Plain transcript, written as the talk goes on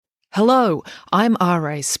Hello, I'm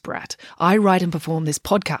R.A. Spratt. I write and perform this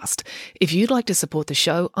podcast. If you'd like to support the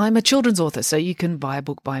show, I'm a children's author, so you can buy a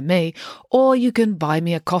book by me, or you can buy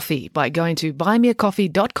me a coffee by going to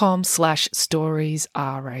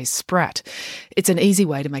buymeacoffee.com/storiesRASpratt. It's an easy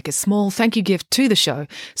way to make a small thank you gift to the show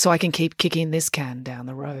so I can keep kicking this can down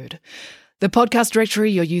the road. The podcast directory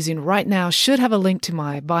you're using right now should have a link to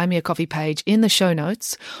my Buy Me a Coffee page in the show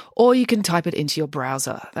notes, or you can type it into your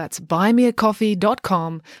browser. That's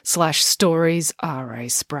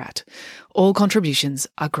buymeacoffee.com/storiesRASpratt. All contributions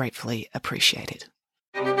are gratefully appreciated.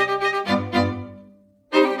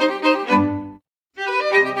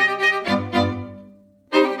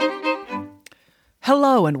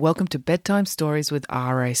 Hello and welcome to Bedtime Stories with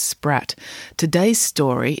R.A. Spratt. Today's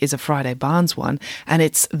story is a Friday Barnes one, and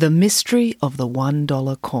it's The Mystery of the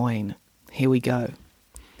 $1 Coin. Here we go.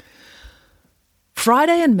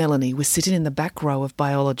 Friday and Melanie were sitting in the back row of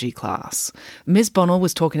biology class. Miss Bonnell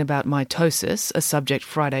was talking about mitosis, a subject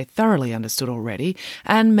Friday thoroughly understood already,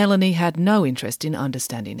 and Melanie had no interest in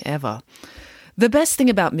understanding ever. The best thing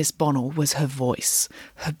about Miss Bonnell was her voice,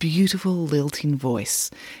 her beautiful lilting voice.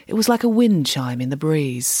 It was like a wind chime in the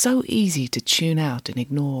breeze, so easy to tune out and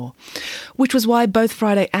ignore, which was why both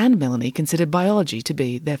Friday and Melanie considered biology to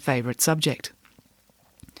be their favourite subject.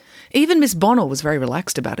 Even Miss Bonnell was very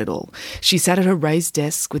relaxed about it all. She sat at her raised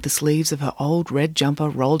desk with the sleeves of her old red jumper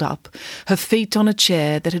rolled up, her feet on a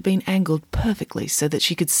chair that had been angled perfectly so that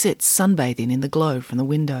she could sit sunbathing in the glow from the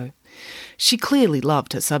window. She clearly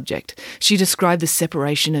loved her subject. She described the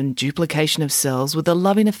separation and duplication of cells with the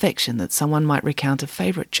loving affection that someone might recount a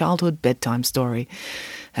favourite childhood bedtime story.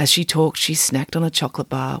 As she talked, she snacked on a chocolate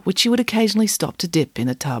bar, which she would occasionally stop to dip in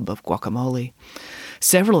a tub of guacamole.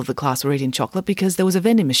 Several of the class were eating chocolate because there was a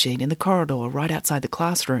vending machine in the corridor right outside the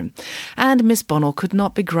classroom, and Miss Bonnell could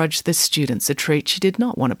not begrudge the students a treat she did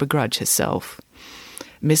not want to begrudge herself.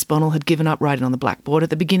 Miss Bonnell had given up writing on the blackboard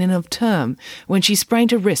at the beginning of term when she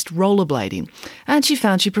sprained her wrist rollerblading, and she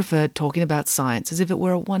found she preferred talking about science as if it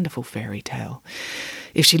were a wonderful fairy tale.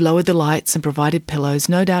 If she lowered the lights and provided pillows,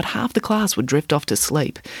 no doubt half the class would drift off to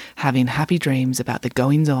sleep, having happy dreams about the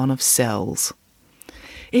goings-on of cells.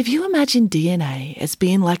 "If you imagine DNA as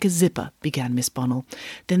being like a zipper," began Miss Bonnell,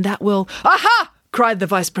 "then that will—" "Aha!" cried the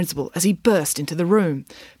Vice Principal as he burst into the room.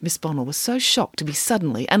 Miss Bonnell was so shocked to be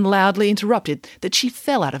suddenly and loudly interrupted that she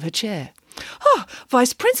fell out of her chair. "Oh,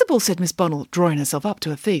 Vice Principal," said Miss Bonnell, drawing herself up to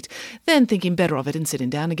her feet, then thinking better of it and sitting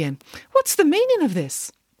down again. "What's the meaning of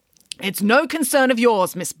this?" "It's no concern of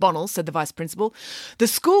yours, Miss Bonnell," said the Vice Principal. "The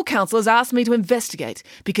school council has asked me to investigate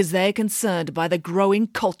because they are concerned by the growing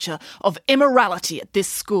culture of immorality at this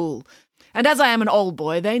school. And as I am an old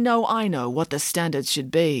boy, they know I know what the standards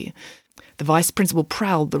should be." The Vice Principal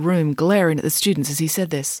prowled the room, glaring at the students as he said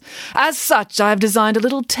this. "As such, I have designed a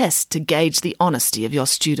little test to gauge the honesty of your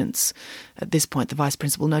students." At this point, the Vice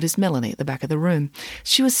Principal noticed Melanie at the back of the room.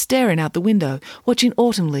 She was staring out the window, watching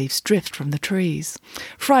autumn leaves drift from the trees.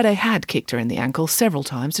 Friday had kicked her in the ankle several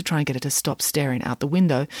times to try and get her to stop staring out the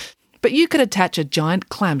window, but you could attach a giant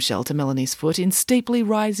clamshell to Melanie's foot in steeply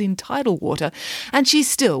rising tidal water, and she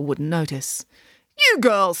still wouldn't notice. "You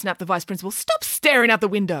girls," snapped the Vice Principal, "stop staring out the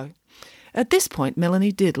window." At this point,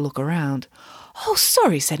 Melanie did look around. "Oh,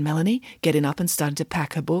 sorry," said Melanie, getting up and starting to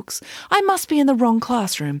pack her books. "I must be in the wrong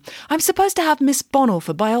classroom. I'm supposed to have Miss Bonnell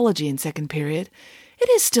for biology in second period. It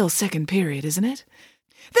is still second period, isn't it?"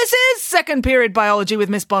 "This is second period biology with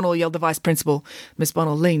Miss Bonnell," yelled the Vice Principal. Miss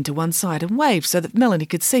Bonnell leaned to one side and waved so that Melanie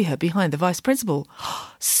could see her behind the Vice Principal.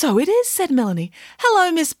 "So it is," said Melanie.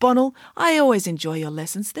 "Hello, Miss Bonnell. I always enjoy your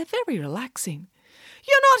lessons. They're very relaxing."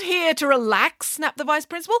 "You're not here to relax," snapped the Vice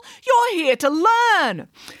Principal. "You're here to learn."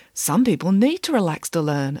 "Some people need to relax to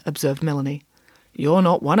learn," observed Melanie. "You're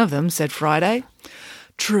not one of them," said Friday.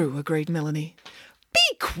 "True," agreed Melanie.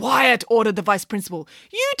 "Be quiet," ordered the Vice Principal.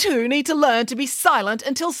 "You two need to learn to be silent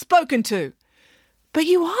until spoken to." "But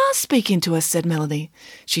you are speaking to us," said Melanie.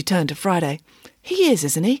 She turned to Friday. "He is,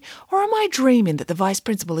 isn't he? Or am I dreaming that the Vice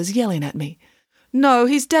Principal is yelling at me?" "No,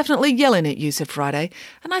 he's definitely yelling at you," said Friday,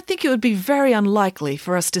 "and I think it would be very unlikely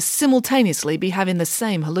for us to simultaneously be having the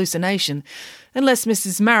same hallucination, unless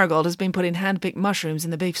Mrs. Marigold has been putting hand-picked mushrooms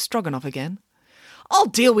in the beef stroganoff again." "I'll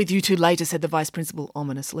deal with you two later," said the Vice Principal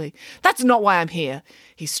ominously. "That's not why I'm here."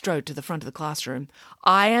 He strode to the front of the classroom.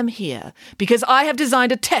 "I am here because I have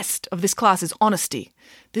designed a test of this class's honesty.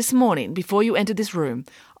 This morning, before you entered this room,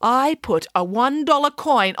 I put a $1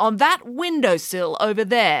 coin on that windowsill over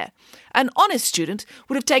there. An honest student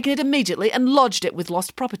would have taken it immediately and lodged it with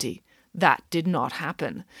lost property. That did not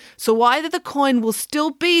happen. So either the coin will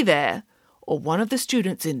still be there, or one of the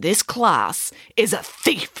students in this class is a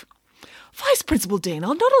thief." Vice Principal Dean,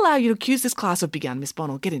 I'll not allow you to accuse this class of, began Miss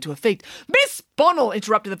Bonnell, getting to her feet. Miss Bonnell,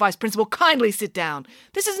 interrupted the Vice Principal, kindly sit down.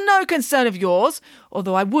 This is no concern of yours,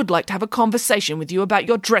 although I would like to have a conversation with you about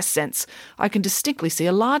your dress sense. I can distinctly see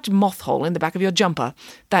a large moth hole in the back of your jumper.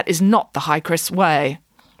 That is not the Highcrest way.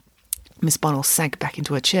 Miss Bonnell sank back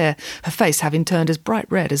into her chair, her face having turned as bright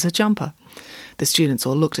red as her jumper. The students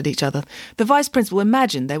all looked at each other. The Vice Principal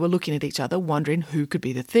imagined they were looking at each other, wondering who could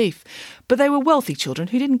be the thief. But they were wealthy children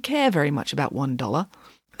who didn't care very much about $1.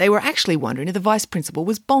 They were actually wondering if the Vice Principal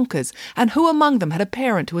was bonkers, and who among them had a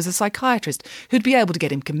parent who was a psychiatrist who'd be able to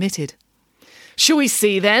get him committed. "Shall we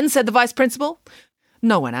see, then?" said the Vice Principal.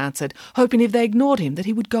 No one answered, hoping if they ignored him that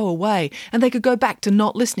he would go away, and they could go back to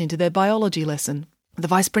not listening to their biology lesson. The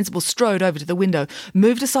Vice Principal strode over to the window,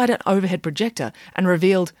 moved aside an overhead projector, and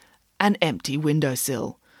revealed an empty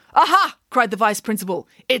windowsill. "Aha!" cried the Vice Principal.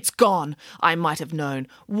 "It's gone. I might have known.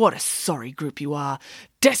 What a sorry group you are.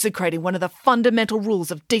 Desecrating one of the fundamental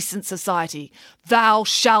rules of decent society. Thou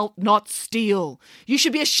shalt not steal. You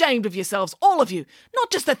should be ashamed of yourselves, all of you. Not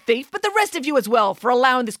just the thief, but the rest of you as well, for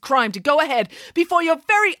allowing this crime to go ahead before your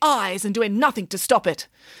very eyes and doing nothing to stop it."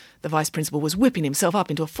 The Vice Principal was whipping himself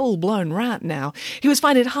up into a full-blown rant now. He was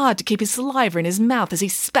finding it hard to keep his saliva in his mouth as he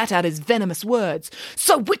spat out his venomous words.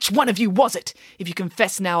 "So which one of you was it? If you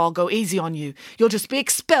confess now, I'll go easy on you. You'll just be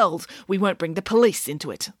expelled. We won't bring the police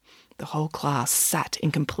into it." The whole class sat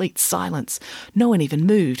in complete silence. No one even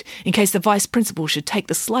moved, in case the Vice Principal should take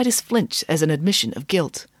the slightest flinch as an admission of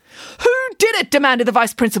guilt. "Who did it?" demanded the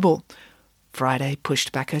Vice Principal. Friday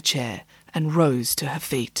pushed back her chair and rose to her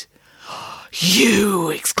feet. "You!"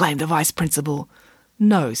 exclaimed the Vice Principal.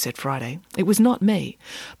 "No," said Friday, "it was not me.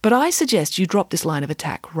 But I suggest you drop this line of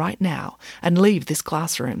attack right now and leave this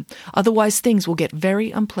classroom. Otherwise things will get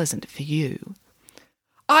very unpleasant for you."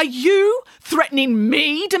 "Are you threatening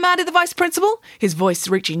me?" demanded the Vice Principal, his voice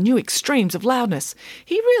reaching new extremes of loudness.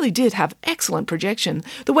 He really did have excellent projection.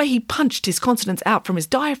 The way he punched his consonants out from his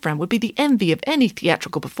diaphragm would be the envy of any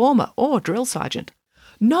theatrical performer or drill sergeant.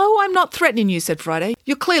 "No, I'm not threatening you," said Friday.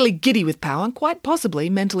 "You're clearly giddy with power and quite possibly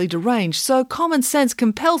mentally deranged, so common sense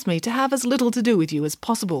compels me to have as little to do with you as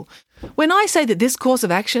possible. When I say that this course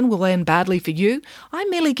of action will end badly for you, I'm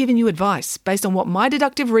merely giving you advice based on what my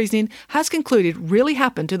deductive reasoning has concluded really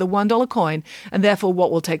happened to the $1 coin and therefore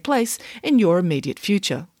what will take place in your immediate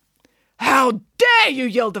future." "How dare you!"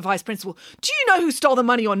 yelled the Vice Principal. "Do you know who stole the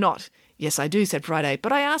money or not?" "Yes, I do," said Friday,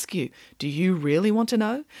 "but I ask you, do you really want to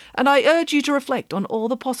know? And I urge you to reflect on all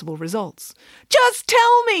the possible results." "Just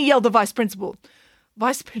tell me!" yelled the Vice Principal.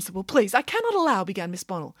 "Vice Principal, please, I cannot allow," began Miss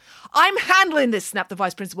Bonnell. "I'm handling this," snapped the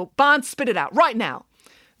Vice Principal. "Barnes, spit it out, right now."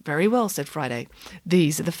 "Very well," said Friday.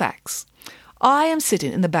 "These are the facts. I am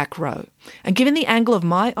sitting in the back row, and given the angle of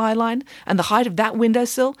my eye line and the height of that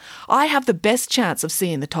windowsill, I have the best chance of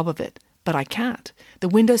seeing the top of it. But I can't. The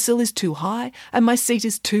windowsill is too high and my seat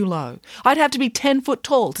is too low. I'd have to be 10 foot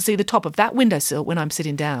tall to see the top of that windowsill when I'm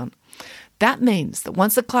sitting down. That means that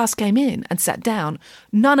once the class came in and sat down,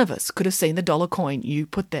 none of us could have seen the $1 coin you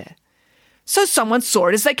put there." "So someone saw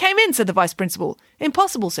it as they came in," said the Vice Principal.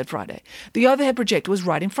 "Impossible," said Friday. "The overhead projector was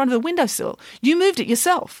right in front of the windowsill. You moved it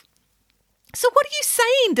yourself." "So what are you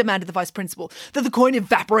saying?" demanded the Vice Principal. "That the coin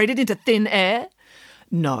evaporated into thin air?"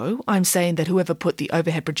 "No, I'm saying that whoever put the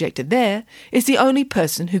overhead projector there is the only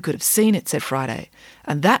person who could have seen it," said Friday.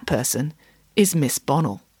 "And that person is Miss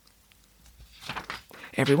Bonnell."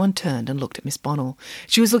 Everyone turned and looked at Miss Bonnell.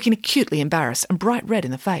 She was looking acutely embarrassed and bright red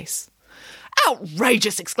in the face.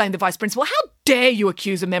 "Outrageous!" exclaimed the Vice Principal. "How dare you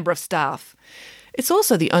accuse a member of staff?" "It's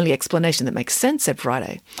also the only explanation that makes sense," said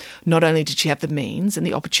Friday. "Not only did she have the means and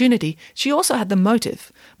the opportunity, she also had the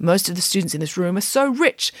motive. Most of the students in this room are so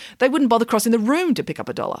rich they wouldn't bother crossing the room to pick up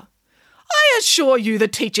 $1. "I assure you the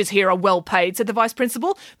teachers here are well paid," said the Vice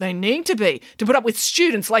Principal. "They need to be, to put up with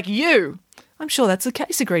students like you." "I'm sure that's the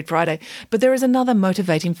case," agreed Friday. "But there is another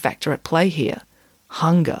motivating factor at play here.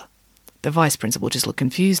 Hunger." The Vice Principal just looked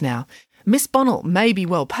confused now. "Miss Bonnell may be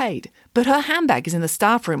well paid, but her handbag is in the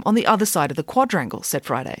staff room on the other side of the quadrangle," said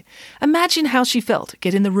Friday. "Imagine how she felt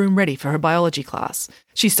getting the room ready for her biology class.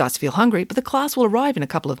 She starts to feel hungry, but the class will arrive in a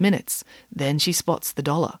couple of minutes. Then she spots the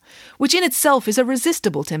 $1, which in itself is a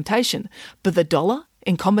resistible temptation. But the $1,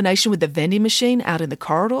 in combination with the vending machine out in the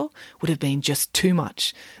corridor, would have been just too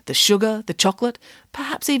much. The sugar, the chocolate,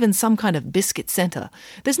 perhaps even some kind of biscuit centre.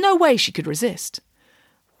 There's no way she could resist."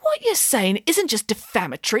 "What you're saying isn't just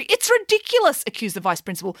defamatory, it's ridiculous," accused the Vice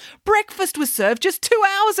Principal. "Breakfast was served just 2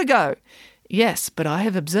 hours ago." Yes, but I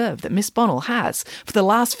have observed that Miss Bonnell has, for the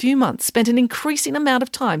last few months, spent an increasing amount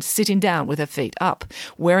of time sitting down with her feet up,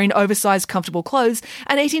 wearing oversized comfortable clothes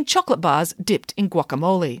and eating chocolate bars dipped in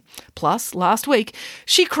guacamole. Plus, last week,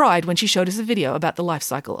 she cried when she showed us a video about the life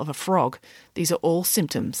cycle of a frog. These are all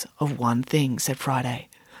symptoms of one thing, said Friday.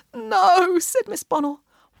 No, said Miss Bonnell.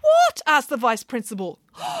 What? Asked the Vice Principal.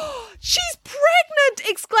 She's pregnant,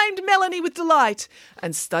 exclaimed Melanie with delight.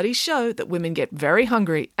 And studies show that women get very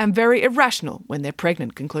hungry and very irrational when they're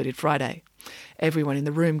pregnant, concluded Friday. Everyone in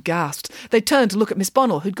the room gasped. They turned to look at Miss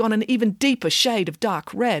Bonnell, who'd gone an even deeper shade of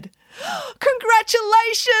dark red.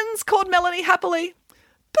 Congratulations, called Melanie happily.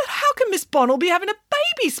 But how can Miss Bonnell be having a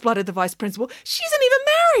baby, spluttered the Vice Principal. She isn't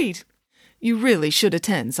even married. You really should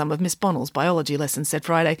attend some of Miss Bonnell's biology lessons, said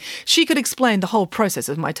Friday. She could explain the whole process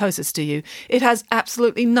of mitosis to you. It has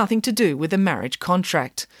absolutely nothing to do with a marriage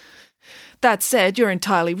contract. That said, you're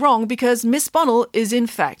entirely wrong because Miss Bonnell is in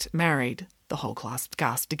fact married. The whole class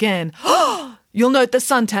gasped again. You'll note the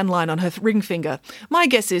suntan line on her ring finger. My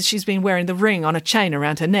guess is she's been wearing the ring on a chain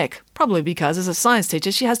around her neck, probably because as a science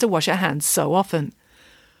teacher she has to wash her hands so often.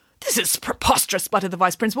 This is preposterous, sputtered the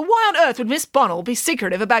Vice Principal. Why on earth would Miss Bonnell be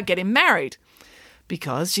secretive about getting married?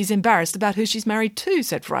 Because she's embarrassed about who she's married to,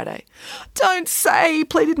 said Friday. Don't say,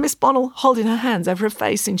 pleaded Miss Bonnell, holding her hands over her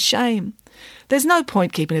face in shame. There's no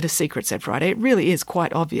point keeping it a secret, said Friday. It really is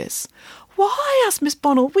quite obvious. Why? Asked Miss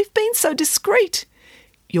Bonnell. We've been so discreet.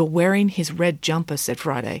 You're wearing his red jumper, said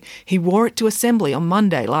Friday. He wore it to assembly on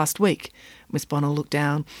Monday last week. Miss Bonnell looked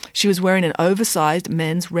down. She was wearing an oversized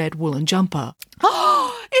men's red woolen jumper.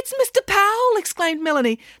 Oh, it's Mr. Powell, exclaimed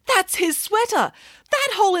Melanie. That's his sweater. That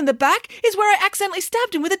hole in the back is where I accidentally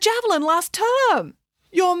stabbed him with a javelin last term.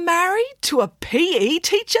 You're married to a PE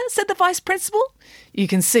teacher, said the Vice Principal. You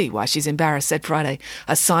can see why she's embarrassed, said Friday.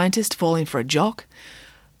 A scientist falling for a jock.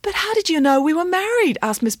 But how did you know we were married?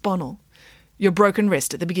 Asked Miss Bonnell. Your broken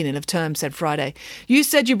wrist at the beginning of term, said Friday. You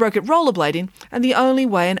said you broke it rollerblading, and the only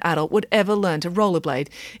way an adult would ever learn to rollerblade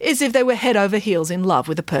is if they were head over heels in love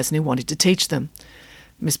with the person who wanted to teach them.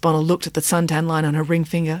 Miss Bonnell looked at the suntan line on her ring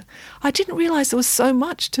finger. I didn't realise there was so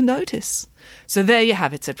much to notice. So there you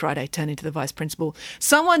have it, said Friday, turning to the Vice Principal.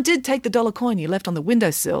 Someone did take the dollar coin you left on the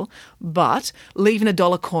windowsill, but leaving a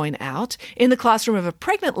dollar coin out in the classroom of a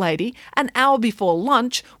pregnant lady an hour before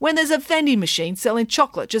lunch when there's a vending machine selling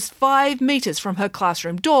chocolate just 5 metres from her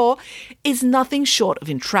classroom door is nothing short of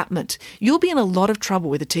entrapment. You'll be in a lot of trouble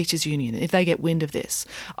with the teachers' union if they get wind of this.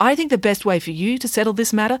 I think the best way for you to settle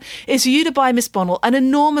this matter is for you to buy Miss Bonnell an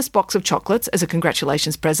enormous box of chocolates as a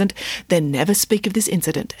congratulations present, then never speak of this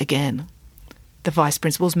incident again. The Vice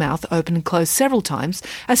Principal's mouth opened and closed several times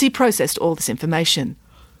as he processed all this information.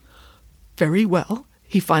 Very well,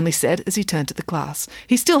 he finally said as he turned to the class.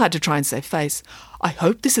 He still had to try and save face. I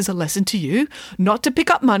hope this is a lesson to you, not to pick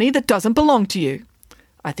up money that doesn't belong to you.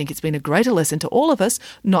 I think it's been a greater lesson to all of us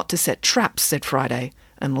not to set traps, said Friday,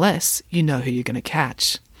 unless you know who you're going to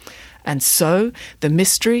catch. And so the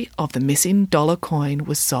mystery of the missing dollar coin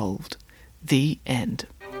was solved. The end.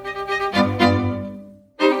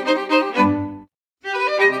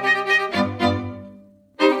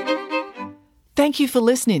 Thank you for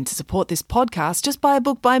listening. To support this podcast, just buy a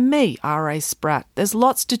book by me, R.A. Spratt. There's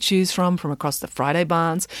lots to choose from across the Friday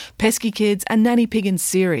Barnes, Pesky Kids and Nanny Piggins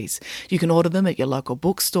series. You can order them at your local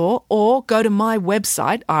bookstore or go to my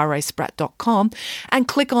website, raspratt.com, and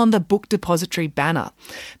click on the Book Depository banner.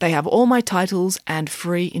 They have all my titles and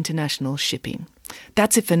free international shipping.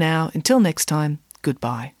 That's it for now. Until next time,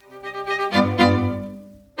 goodbye.